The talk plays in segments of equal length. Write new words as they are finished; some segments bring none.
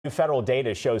New federal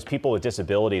data shows people with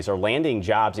disabilities are landing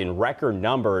jobs in record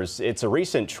numbers. It's a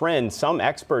recent trend some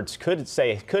experts could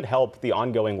say could help the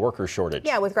ongoing worker shortage.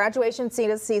 Yeah, with graduation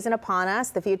season upon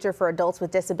us, the future for adults with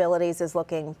disabilities is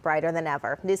looking brighter than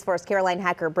ever. News 4's Caroline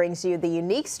Hecker brings you the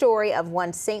unique story of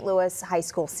one St. Louis high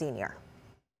school senior.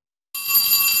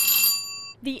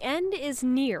 The end is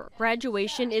near.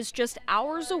 Graduation is just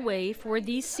hours away for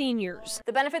these seniors.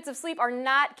 The benefits of sleep are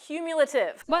not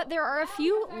cumulative. But there are a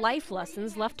few life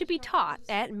lessons left to be taught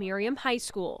at Miriam High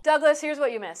School. Douglas, here's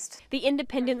what you missed. The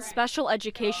independent special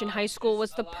education high school was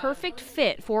the perfect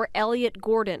fit for Elliot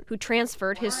Gordon, who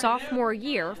transferred his sophomore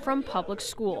year from public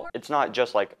school. It's not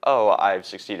just like, oh, I've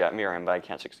succeeded at Miriam, but I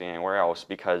can't succeed anywhere else,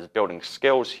 because building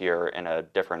skills here in a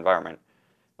different environment,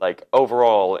 like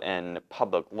overall in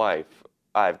public life,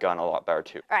 I've gotten a lot better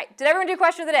too. All right, did everyone do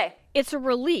question of the day? It's a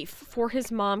relief for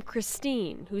his mom,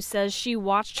 Christine, who says she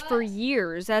watched for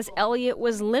years as Elliot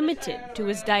was limited to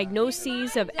his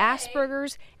diagnoses of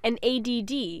Asperger's and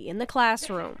ADD in the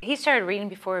classroom. He started reading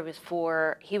before he was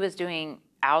 4. He was doing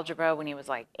algebra when he was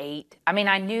like 8. I mean,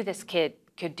 I knew this kid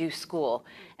could do school.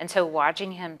 And so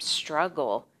watching him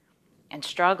struggle and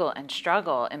struggle and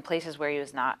struggle in places where he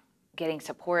was not getting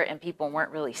support and people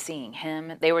weren't really seeing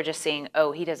him. They were just seeing,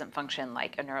 oh, he doesn't function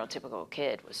like a neurotypical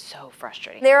kid, was so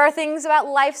frustrating. There are things about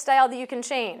lifestyle that you can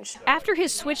change. After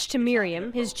his switch to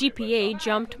Miriam, his GPA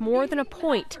jumped more than a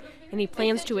point, and he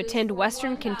plans to attend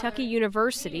Western Kentucky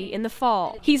University in the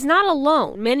fall. He's not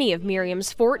alone. Many of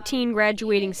Miriam's 14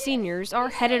 graduating seniors are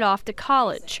headed off to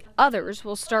college. Others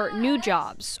will start new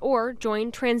jobs or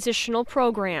join transitional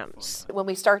programs. When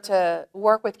we start to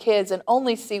work with kids and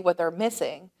only see what they're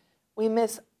missing, we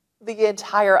miss the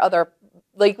entire other,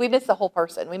 like we miss the whole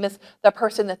person. We miss the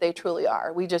person that they truly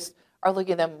are. We just are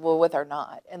looking at them, well, what they're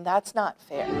not, and that's not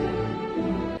fair.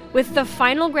 With the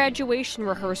final graduation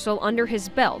rehearsal under his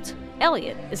belt,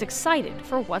 Elliot is excited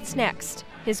for what's next.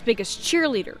 His biggest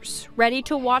cheerleaders ready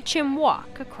to watch him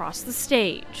walk across the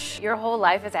stage. Your whole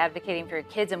life is advocating for your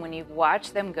kids, and when you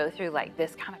watch them go through like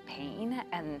this kind of pain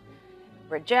and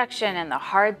rejection and the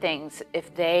hard things,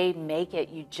 if they make it,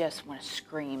 you just want to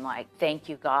scream like, thank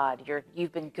you, God,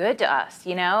 you've been good to us,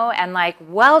 you know, and like,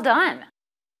 well done.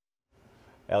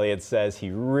 Elliot says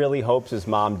he really hopes his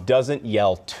mom doesn't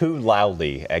yell too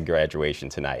loudly at graduation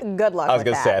tonight. Good luck. I was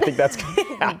going to say, I think that's going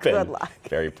to happen. Good luck.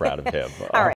 Very proud of him. All right.